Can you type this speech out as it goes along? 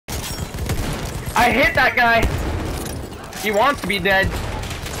I hit that guy. He wants to be dead.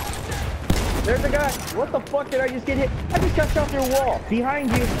 There's a guy. What the fuck did I just get hit? I just got shot through a wall. Behind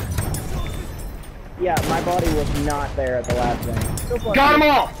you. Yeah, my body was not there at the last thing. Got them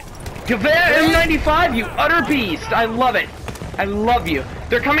all. Gewehr M95, you utter beast. I love it. I love you.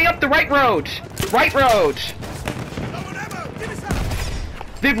 They're coming up the right road. Right road.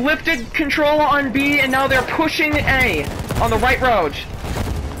 They've lifted control on B and now they're pushing A on the right road.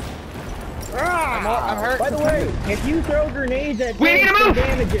 I'm hurt. By the way, if you throw grenades at we need to move.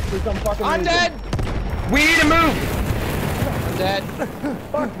 Damage it for some fucking I'm reason. dead. We need to move. I'm dead.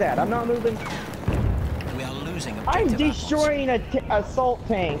 Fuck that. I'm not moving. We are losing objective I'm apples. destroying a assault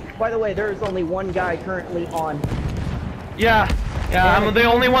tank. By the way, there is only one guy currently on. Yeah, I'm the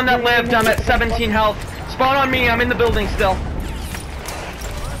only one that lived. I'm at 17 health. Spawn on me. I'm in the building still.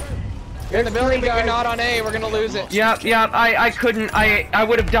 You're in the building, but you're not on A. We're gonna lose it. Yeah, I couldn't. I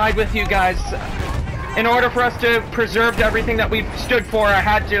would have died with you guys. In order for us to preserve everything that we've stood for, I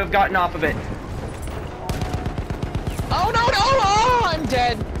had to have gotten off of it. Oh no! Oh, I'm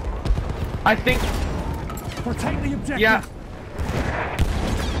dead. I think. Protect the objective. Yeah.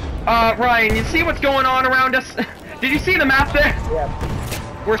 Ryan, you see what's going on around us? Did you see the map there?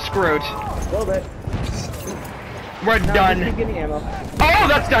 Yeah. We're screwed. A little bit. We're done. Just keep getting ammo. Oh,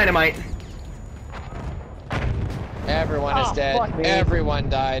 that's dynamite. Everyone is dead. Fuck me. Everyone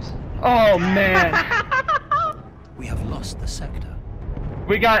died. Oh man. We have lost the sector.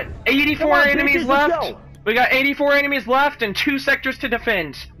 We got 84 Come on, enemies bitches, let's left. go. We got 84 enemies left and 2 sectors to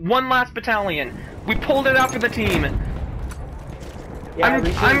defend. One last battalion. We pulled it out for the team. Yeah,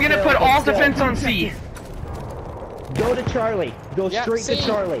 I'm gonna put all defense on C. Go to Charlie. Go Yep, straight C. to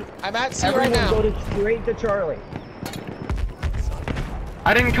Charlie. I'm at C Everyone right now. go straight to Charlie.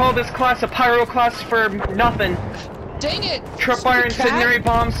 I didn't call this class a pyro class for nothing. Dang it! Tripwire, Stupid cat. incendiary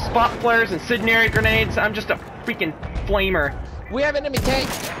bombs, spot flares, incendiary grenades. I'm just a freaking flamer. We have enemy tank.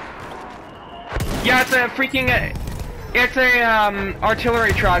 Yeah, it's a freaking. It's a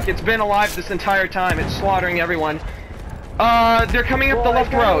artillery truck. It's been alive this entire time. It's slaughtering everyone. They're coming up the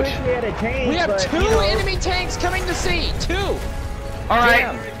left road. We have two enemy tanks coming to C. 2. All right.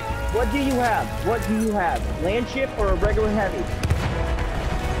 Damn. What do you have? What do you have? Land ship or a regular heavy?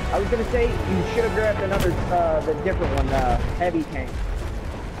 I was gonna say you should have grabbed another, the different one, heavy tank.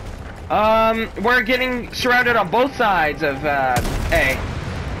 We're getting surrounded on both sides of A.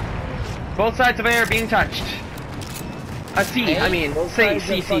 Both sides of A are being touched. C, I mean, C,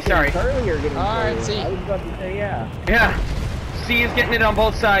 sorry. Alright, C. I was about to say, yeah. Yeah. C is getting it on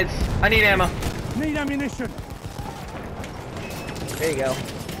both sides. I need ammo. Need ammunition. There you go.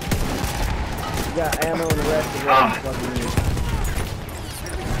 You got ammo and the rest of the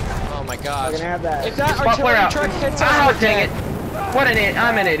Oh my We're god. gonna have that. If that Spot flare artillery out. truck hits us, Oh, we're dang dead. it. What an idiot.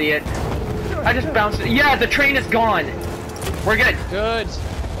 I'm an idiot. I just bounced it. Yeah, the train is gone. We're good. Good.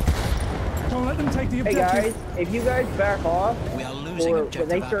 Don't let them take the Hey objective. guys, if you guys back off, We are losing or objective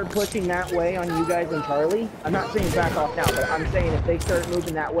when they start apples. pushing that way on you guys and Charlie, I'm not saying back off now, but I'm saying if they start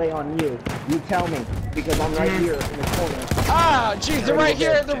moving that way on you, you tell me, because I'm right here in the corner. Ah, jeez, they're right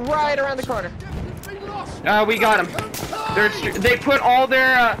here. They're right around the corner. We got them. They put all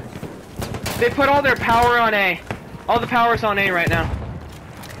their power on A. All the power's on A right now.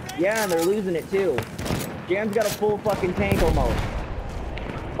 Yeah, and they're losing it too. Jam's got a full fucking tank almost.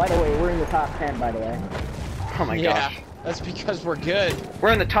 By the way, we're in the top 10, by the way. Oh my Yeah, gosh. that's because we're good.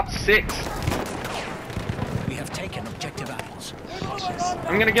 We're in the top 6. We have taken objective apples.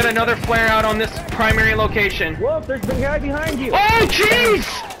 I'm gonna get another flare out on this primary location. Whoa, there's a guy behind you! Oh, jeez!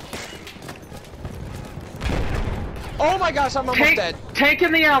 Oh my gosh, I'm almost dead. Tank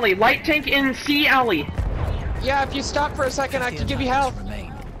in the alley. Light tank in C alley. Yeah, if you stop for a second, I can give you health. Remain.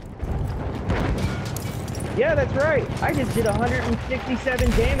 Yeah, that's right. I just did 167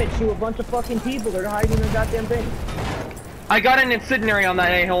 damage to a bunch of fucking people that are hiding in the goddamn thing. I got an incendiary on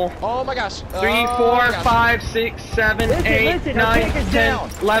that a-hole. Oh my gosh. 3, 4, 5, 6, 7, 8, listen, 9, our tank is 10, down.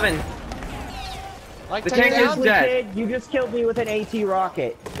 11. Like The 10 tank is down? dead. Kid, you just killed me with an AT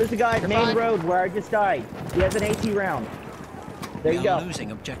rocket. There's a guy at You're main fine. road where I just died. He has an AT round. There We you are go.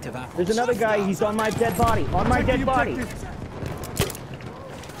 losing objective apples. There's another guy, he's on my dead body. On my Take dead the body. objective.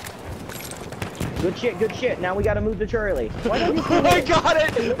 Good shit. Now we gotta move to Charlie. Why don't you I got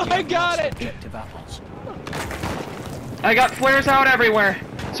it! I got it! Objective apples. I got flares out everywhere.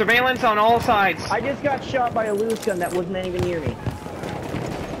 Surveillance on all sides. I just got shot by a Lewis gun that wasn't even near me.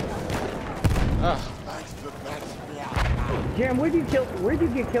 Ugh. Jam, where'd you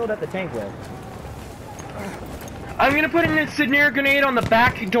get killed at the tank with? I'm gonna put an incendiary grenade on the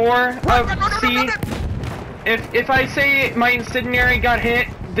back door of C. If I say my incendiary got hit,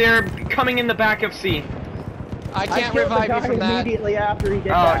 they're coming in the back of C. I I can't killed the revive you guy from that. immediately after he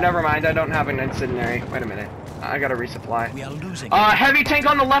did Oh, that. never mind. I don't have an incendiary. Wait a minute. I gotta resupply. We are losing. Heavy tank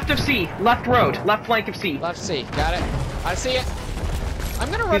on the left of C. Left road. Left flank of C. Let's see. Got it. I see it. I'm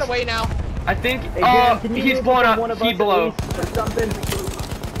gonna run He's- away now. I think. Hey, Dan, can you He's move blown from up. one of He us below. at least or something?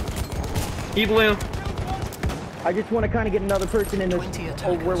 He blew. I just want to kind of get another person in this. 20 Oh,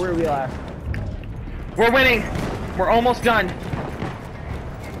 attackers. where were we last? We're winning. We're almost done.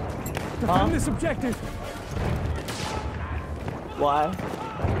 Defend this objective. Why?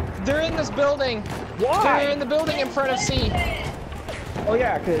 They're in this building. Why? They're in the building in front of C. Oh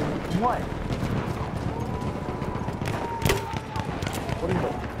yeah, cause what? What is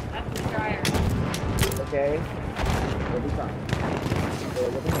it? That's the dryer. Okay. It'll be fine.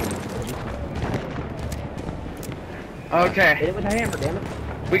 It'll be fine. Okay. Hit it with a hammer, damn it.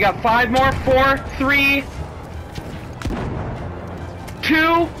 We got 5 more. 4, 3,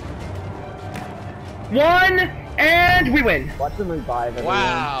 2, 1, and we win. Watch them revive everyone.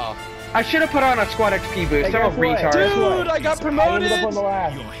 Wow. I should have put on a squad XP boost. Hey, I'm a guess what? retard. Guess what? Dude, I got I ended up on the promoted.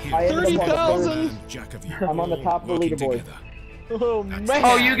 last. I ended up on the 30,000. Jack of you. I'm on the top of the leaderboard. Oh man.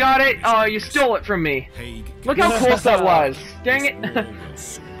 Oh, you got it? Oh, you stole it from me. Haig. Look how close that was. Dang it. War will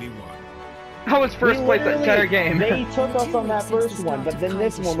soon be won. I was first We place that literally- entire game. They took us on that first one, but then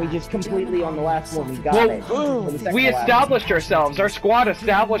this one we just completely on the last one we got Well, it. For the second We to last. established ourselves. Our squad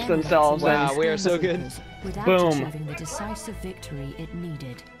established themselves. Wow, And we are so good. Without Boom. achieving the decisive victory it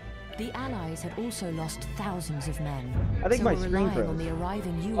needed. The Allies had also lost thousands of men. I think so my were screen relying froze. on the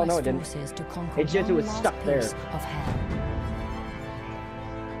arriving US Oh, no, it didn't. forces to conquer It's just it one was last stuck there. piece of hell.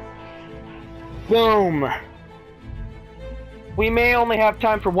 boom. We may only have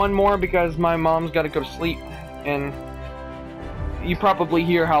time for one more because my mom's got to go to sleep. And you probably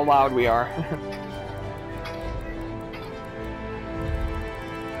hear how loud we are.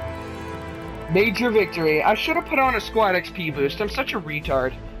 Major victory. I should have put on a squad XP boost. I'm such a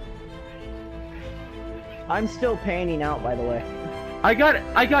retard. I'm still panning out, by the way. I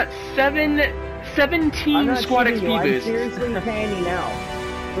got 17 I'm not squad shooting you. XP I'm boosts. seriously panning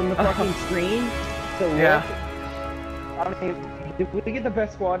out from the fucking screen. So Yeah. I mean, did we get the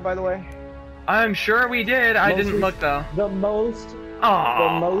best squad, by the way? I'm sure we did. I didn't look though. The most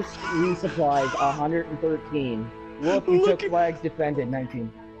Oh. resupplies, 113. Wolf, you Look took at- flags, defended,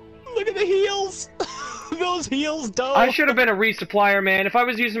 19. Look at the heels. Those heels, dope. I should have been a resupplier, man. If I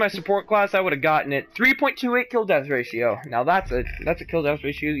was using my support class, I would have gotten it. 3.28 kill death ratio. Now that's a kill death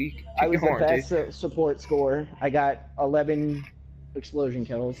ratio you can I take was your the horn best to. support score. I got 11 explosion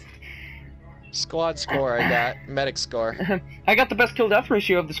kills. Squad score I got. Medic score. I got the best kill death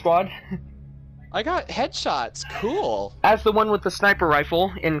ratio of the squad. I got headshots. Cool. As the one with the sniper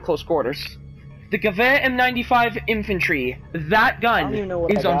rifle in close quarters. The Gewehr M95 infantry. That I gun don't even know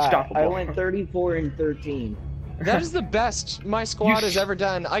what is I got. unstoppable. I went 34 and 13. That is the best my squad has ever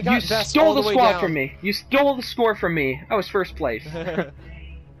done. I got You best stole all the the way squad down. from me. You stole the score from me. I was first place.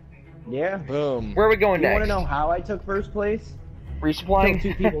 Yeah. Boom. Where are we going You next? want to know how I took first place? Killed Resupplying?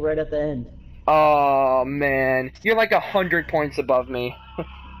 2 people right at the end. Oh man, you're like 100 points above me. Wir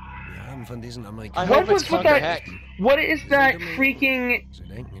haben von diesen I Amerikanern. hope What was it's with Conquer that? Heck. What is that freaking Sie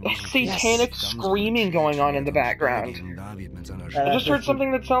denken in diesem satanic Krieg screaming going on in the background? gegen David mit seiner I just heard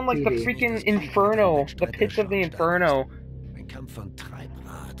something that sounded like the freaking Inferno, the pits of the Inferno. Ein Kampf von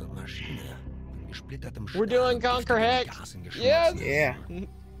Treibrad und Maschine. Von gesplittertem We're Stahl doing und Conquer Heck. Gas in Yes. geschmolzenes Yeah. Eisen.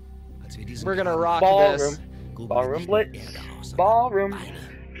 Als wir diesen We're gonna Kampf rock Ballroom. this. gruben Ballroom wir nicht nur Blitz. Erde aus, sondern Ballroom.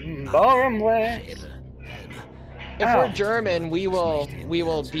 Beine, Ballroom Blitz. Schädel, Helme. If Ow. we're German,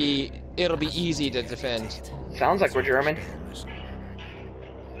 it'll be easy to defend. Sounds like we're German.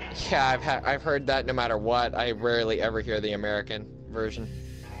 Yeah, I've heard that no matter what. I rarely ever hear the American version.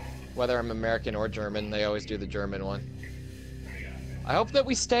 Whether I'm American or German, they always do the German one. I hope that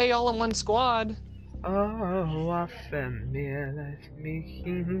we stay all in one squad. Oh, waffen mir lässt mich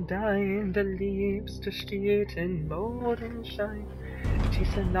in deine Liebste steht in Mondenschein.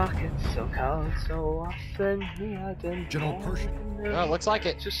 Diese Nacht ist so kalt, so waffen mir den General Pershing. Oh, looks like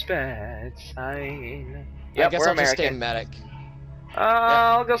it. zu spät sein. I Yep, guess we're I'll just stay American. medic.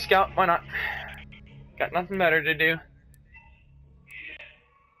 I'll go scout, why not? Got nothing better to do.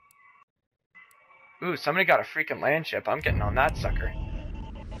 Ooh, somebody got a freaking land ship. I'm getting on that sucker.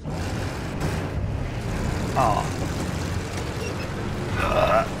 Oh.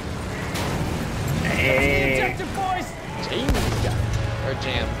 Hey. Jamie's got it. Or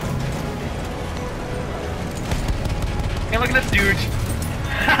Jam. Hey, look at this dude.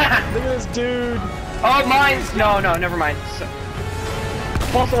 Look at this dude. Oh, mine's. No, never mind.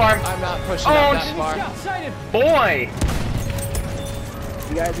 False alarm. I'm not pushing Oh, up that far. Boy.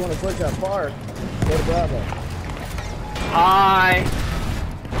 you guys want to push up far, go to Bravo. Hi.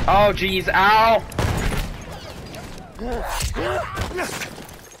 Oh, jeez. Ow.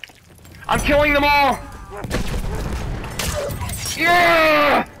 I'm killing them all.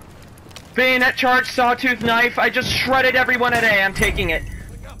 Yeah! Bayonet charge, sawtooth knife. I just shredded everyone at A. I'm taking it.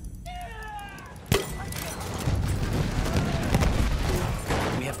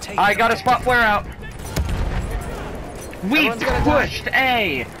 We have taken I got a spot flare out. We Everyone's gonna die. pushed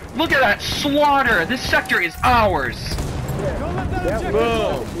A. Look at that slaughter. This sector is ours. Don't let that Yeah,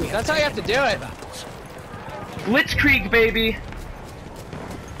 objective boom. That's how you have to do it. Blitzkrieg, baby.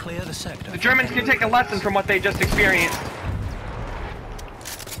 Clear the sector. The Germans can take a lesson from what they just experienced.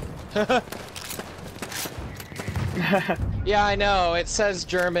 Yeah, I know. It says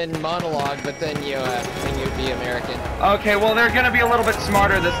German monologue, but then you'd be American. Okay, well they're gonna be a little bit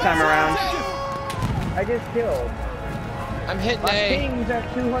smarter this time around. I just killed. I'm hitting My A. ping's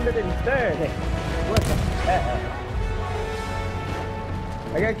at 230. What the heck?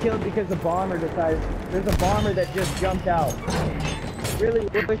 I got killed because the bomber decided. There's a bomber that just jumped out. Really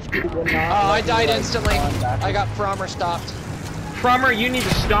wish you would not. Oh, I let me, died like, instantly. spawn back. I got Frommer stopped. Frommer, you need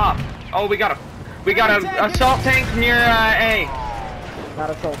to stop. Oh, we got a assault tank near A. Not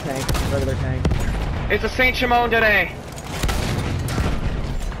assault tank, regular tank. It's a Saint Shimon at A.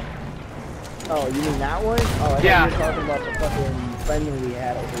 Oh, you mean that one? Oh, I thought Yeah. you were talking about the fucking friendly we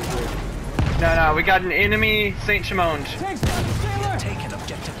had over here. No, we got an enemy Saint Shimon. Tanks down, stay alert. Taken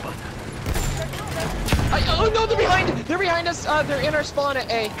objective button. Oh no, they're behind! They're behind us! They're in our spawn at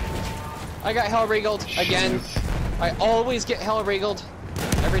A. I got Hellregaled again. I always get Hellregaled.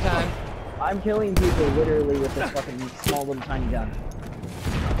 Every time. I'm killing people literally with this fucking small little tiny gun.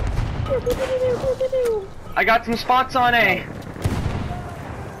 I got some spots on A.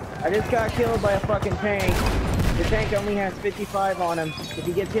 I just got killed by a fucking tank. The tank only has 55 on him. If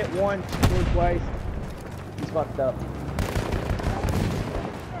he gets hit once or twice, he's fucked up.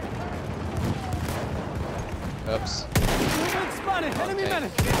 Oops. Movement spotted. Enemy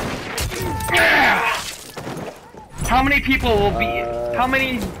medic. How many people will be? How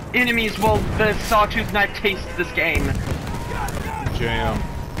many enemies will the sawtooth knife taste this game? Jam.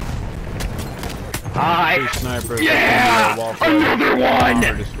 I. Two snipers. Yeah! Another one!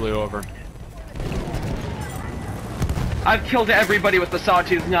 Just flew over. I've killed everybody with the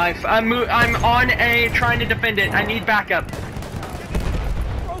sawtooth knife. I'm on A, trying to defend it. I need backup.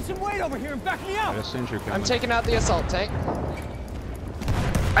 Throw some weight over here and back me I up. just sent you coming. I'm taking out the assault tank.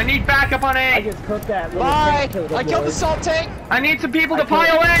 I need backup on I A. just cooked that little Bye! tank to the I killed the boys. assault tank! I need some people to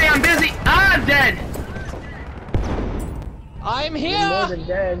pile A. I'm busy. Ah, I'm dead. I'm You're more here! than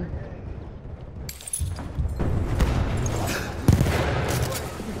dead.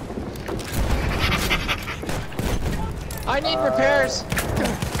 I need repairs.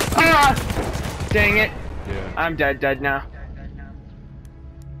 Ah! Dang it. Yeah. I'm dead now.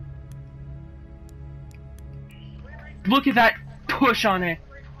 Look at that push on A.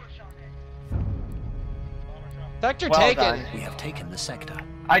 Vector Well taken. done. We have taken the sector.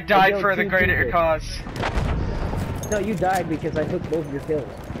 I died killed for the two greater people. cause. No, you died because I took both of your kills.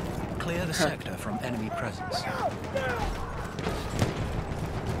 Clear the sector from enemy presence.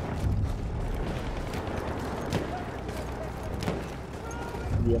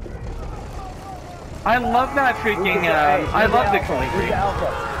 Yep. I love that freaking. I love the Where's calibri. the alpha?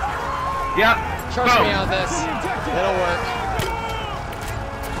 Yep. Trust Boom. me on this. It'll work.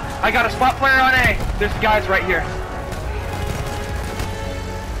 I got a spot flare on A. There's guys right here.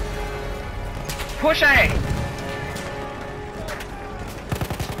 Push A.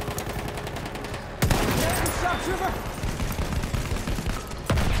 Shock trooper.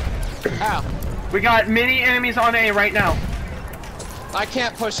 Ow. We got many enemies on A right now. I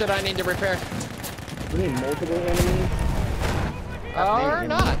can't push it. I need to repair. You need multiple enemies? Or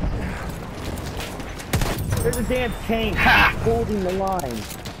not. There's a damn tank Ha! holding the line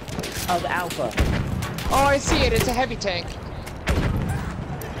of alpha. Oh, I see it. It's a heavy tank.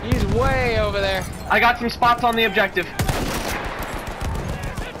 He's way over there. I got some spots on the objective.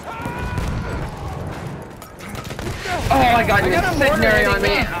 Oh, I got an got a mortar incendiary on hitting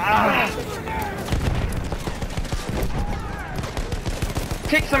me. me. Ah.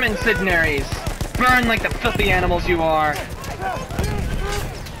 Take some incendiaries. Burn like the filthy animals you are.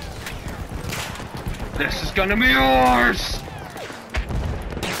 This is gonna be yours.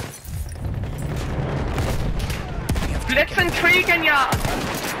 Blitzentriegen, ja.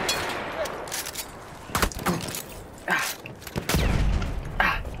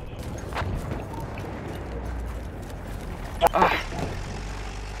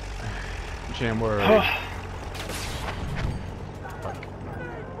 Jam, where are you?